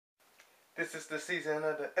This is the season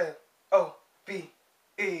of the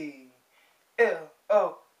L-O-V-E.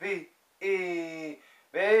 L-O-V-E.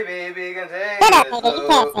 Baby, big and What up, nigga? You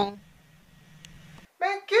cussing.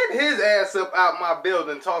 Man, get his ass up out my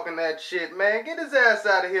building talking that shit, man. Get his ass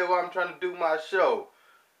out of here while I'm trying to do my show.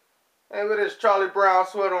 Hey, with this Charlie Brown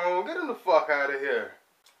sweater on, get him the fuck out of here.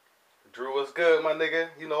 Drew, what's good, my nigga?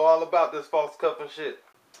 You know all about this false cuffing shit.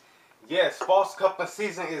 Yes, false cuffing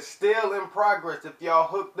season is still in progress if y'all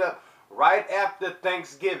hooked up right after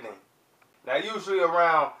Thanksgiving. Now, usually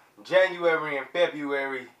around January and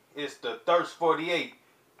February, it's the thirst 48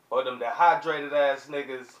 for them dehydrated ass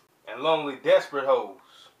niggas and lonely desperate hoes.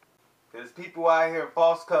 There's people out here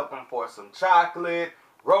false cuffing for some chocolate,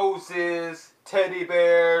 roses, teddy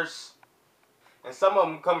bears, and some of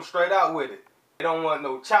them come straight out with it. They don't want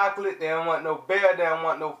no chocolate, they don't want no bear, they don't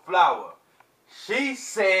want no flower. She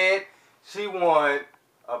said she want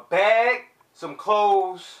a bag, some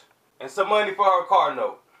clothes, and some money for her car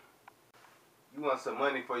note. You want some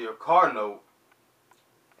money for your car note?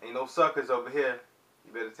 Ain't no suckers over here.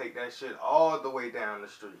 You better take that shit all the way down the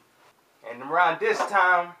street. And around this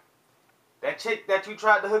time, that chick that you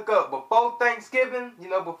tried to hook up before Thanksgiving, you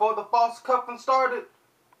know, before the false cuffing started,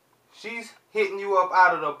 she's hitting you up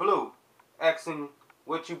out of the blue, asking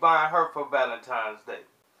what you buying her for Valentine's Day.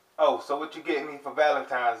 Oh, so what you getting me for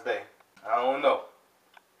Valentine's Day? I don't know.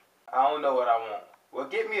 I don't know what I want. Well,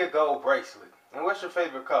 get me a gold bracelet. And what's your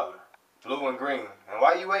favorite color? Blue and green. And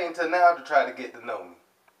why you waiting till now to try to get to know me?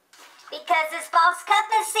 Because it's false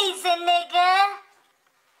cuffing season, nigga.